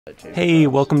Hey,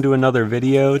 welcome to another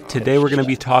video. Today we're going to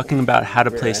be talking about how to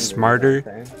play smarter,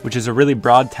 which is a really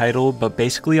broad title, but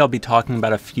basically I'll be talking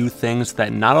about a few things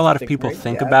that not a lot of people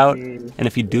think about, and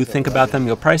if you do think about them,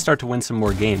 you'll probably start to win some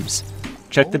more games.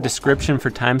 Check the description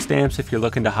for timestamps if you're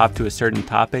looking to hop to a certain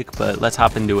topic, but let's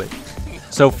hop into it.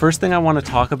 So first thing I want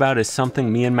to talk about is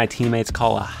something me and my teammates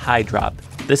call a high drop.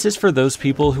 This is for those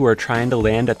people who are trying to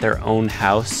land at their own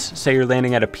house. Say you're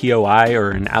landing at a POI or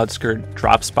an outskirt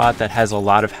drop spot that has a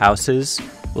lot of houses,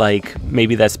 like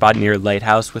maybe that spot near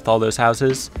Lighthouse with all those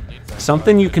houses.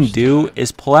 Something you can do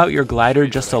is pull out your glider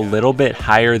just a little bit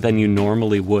higher than you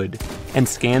normally would and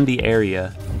scan the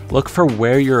area. Look for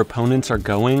where your opponents are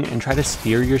going and try to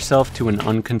steer yourself to an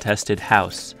uncontested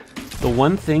house. The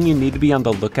one thing you need to be on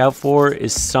the lookout for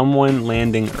is someone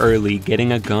landing early,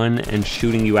 getting a gun, and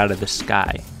shooting you out of the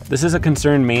sky. This is a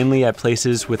concern mainly at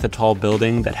places with a tall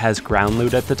building that has ground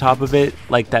loot at the top of it,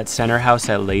 like that center house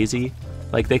at Lazy.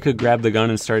 Like they could grab the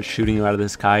gun and start shooting you out of the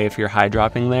sky if you're high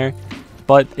dropping there,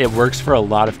 but it works for a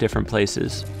lot of different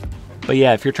places. But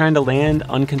yeah, if you're trying to land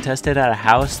uncontested at a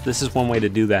house, this is one way to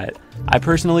do that. I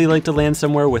personally like to land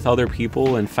somewhere with other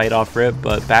people and fight off rip,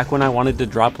 but back when I wanted to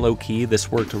drop low key,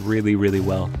 this worked really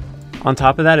well. On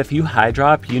top of that, if you high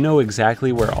drop, you know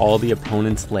exactly where all the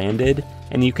opponents landed,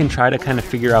 and you can try to kind of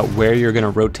figure out where you're going to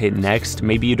rotate next.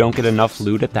 Maybe you don't get enough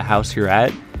loot at the house you're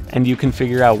at, and you can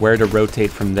figure out where to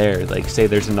rotate from there. Like say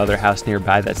there's another house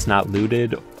nearby that's not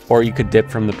looted, or you could dip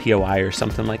from the POI or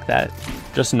something like that.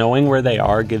 Just knowing where they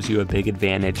are gives you a big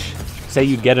advantage. Say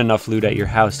you get enough loot at your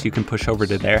house, you can push over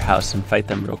to their house and fight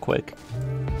them real quick.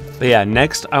 But yeah,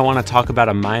 next I want to talk about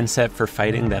a mindset for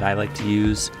fighting that I like to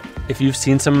use. If you've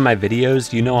seen some of my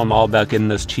videos, you know I'm all about getting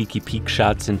those cheeky peek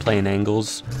shots and playing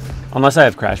angles. Unless I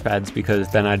have crash pads,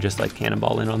 because then I just like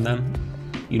cannonball in on them.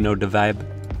 You know the vibe.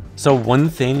 So one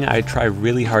thing I try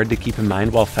really hard to keep in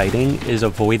mind while fighting is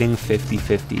avoiding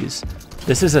 50-50s.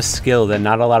 This is a skill that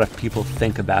not a lot of people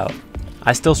think about.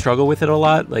 I still struggle with it a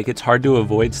lot. Like it's hard to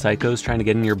avoid psychos trying to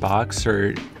get in your box,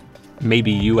 or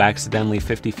maybe you accidentally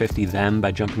 50-50 them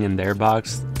by jumping in their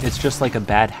box. It's just like a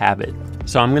bad habit.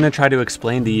 So I'm going to try to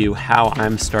explain to you how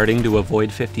I'm starting to avoid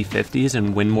 50-50s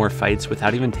and win more fights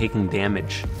without even taking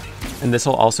damage. And this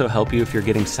will also help you if you're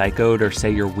getting psychoed, or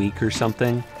say you're weak or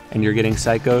something and you're getting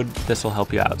psychoed. This will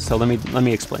help you out. So let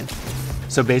me explain.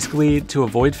 So basically, to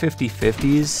avoid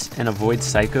 50-50s and avoid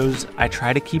psychos, I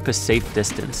try to keep a safe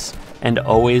distance and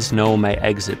always know my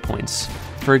exit points.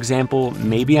 For example,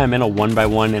 maybe I'm in a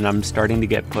 1x1 and I'm starting to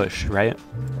get pushed, right?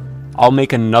 I'll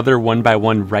make another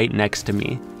 1x1 right next to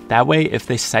me. That way, if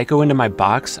they psycho into my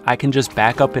box, I can just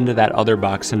back up into that other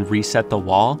box and reset the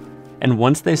wall. And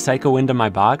once they psycho into my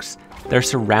box, they're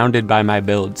surrounded by my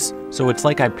builds. So it's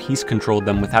like I piece controlled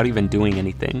them without even doing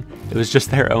anything. It was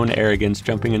just their own arrogance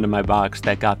jumping into my box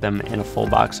that got them in a full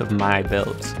box of my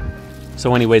builds.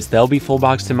 So anyways, they'll be full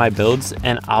boxed in my builds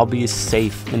and I'll be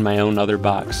safe in my own other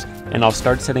box. And I'll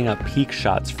start setting up peek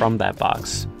shots from that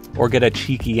box. Or get a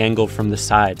cheeky angle from the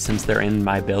side. Since they're in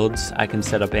my builds, I can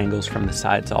set up angles from the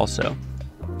sides also.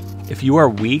 If you are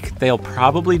weak, they'll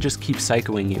probably just keep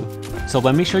psychoing you. So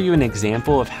let me show you an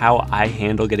example of how I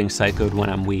handle getting psychoed when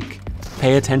I'm weak.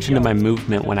 Pay attention to my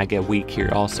movement when I get weak here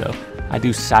also. I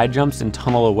do side jumps and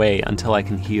tunnel away until I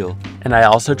can heal. And I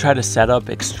also try to set up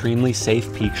extremely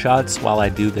safe peek shots while I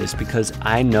do this, because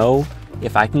I know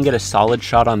if I can get a solid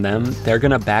shot on them, they're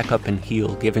gonna back up and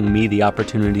heal, giving me the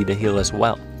opportunity to heal as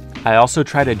well. I also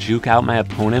try to juke out my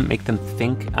opponent, make them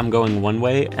think I'm going one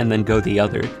way and then go the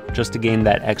other, just to gain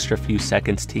that extra few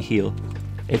seconds to heal.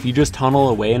 If you just tunnel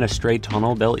away in a straight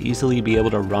tunnel, they'll easily be able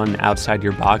to run outside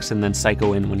your box and then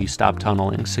psycho in when you stop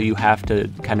tunneling, so you have to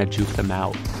kind of juke them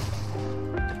out.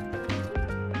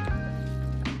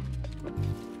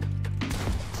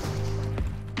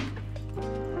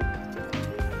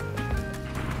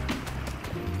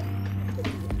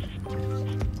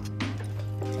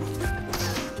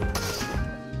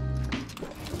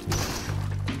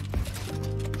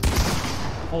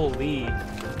 Holy.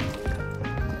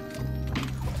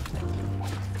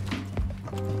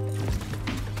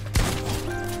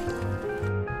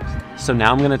 So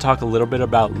now I'm going to talk a little bit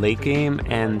about late game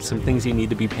and some things you need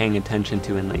to be paying attention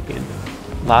to in late game.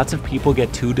 Lots of people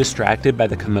get too distracted by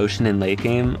the commotion in late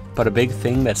game, but a big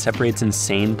thing that separates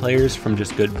insane players from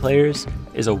just good players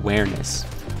is awareness.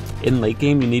 In late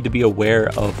game, you need to be aware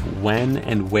of when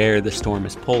and where the storm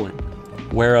is pulling,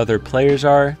 where other players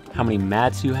are, how many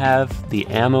mats you have, the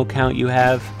ammo count you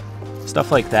have,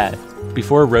 stuff like that.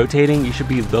 Before rotating, you should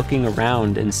be looking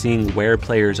around and seeing where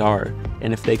players are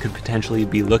and if they could potentially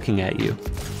be looking at you.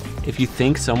 If you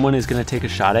think someone is going to take a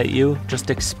shot at you, just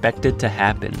expect it to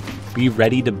happen. Be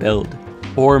ready to build.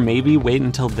 Or maybe wait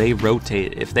until they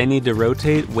rotate. If they need to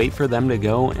rotate, wait for them to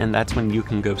go, and that's when you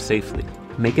can go safely.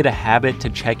 Make it a habit to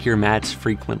check your mats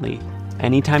frequently.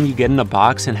 Anytime you get in a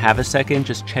box and have a second,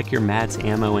 just check your mats,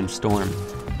 ammo, and storm.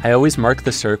 I always mark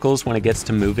the circles when it gets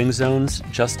to moving zones,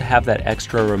 just to have that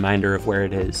extra reminder of where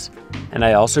it is. And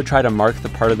I also try to mark the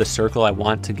part of the circle I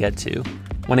want to get to.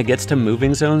 When it gets to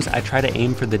moving zones, I try to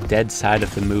aim for the dead side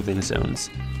of the moving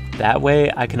zones. That way,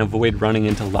 I can avoid running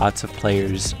into lots of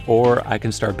players, or I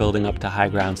can start building up to high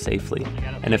ground safely.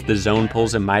 And if the zone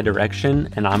pulls in my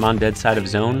direction, and I'm on dead side of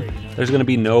zone, there's going to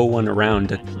be no one around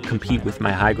to compete with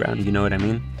my high ground, you know what I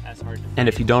mean? And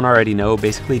if you don't already know,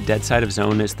 basically dead side of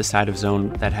zone is the side of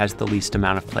zone that has the least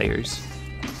amount of players.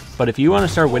 But if you want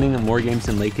to start winning in more games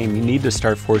than late game, you need to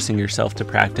start forcing yourself to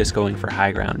practice going for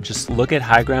high ground. Just look at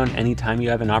high ground anytime you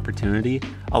have an opportunity.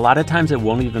 A lot of times it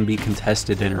won't even be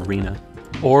contested in arena.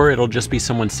 Or it'll just be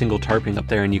someone single tarping up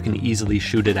there and you can easily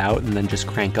shoot it out and then just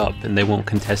crank up and they won't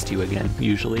contest you again,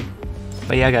 usually.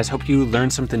 But yeah guys, hope you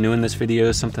learned something new in this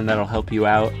video, something that'll help you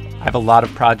out. I have a lot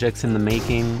of projects in the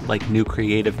making, like new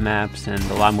creative maps and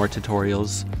a lot more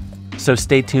tutorials. So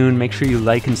stay tuned, make sure you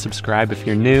like and subscribe if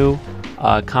you're new.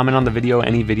 Comment on the video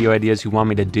any video ideas you want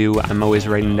me to do. I'm always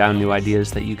writing down new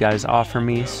ideas that you guys offer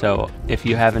me, so if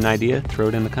you have an idea, throw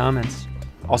it in the comments.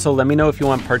 Also, let me know if you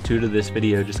want part 2 to this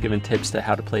video, just giving tips to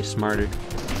how to play smarter.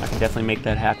 I can definitely make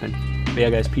that happen. But yeah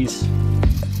guys, peace.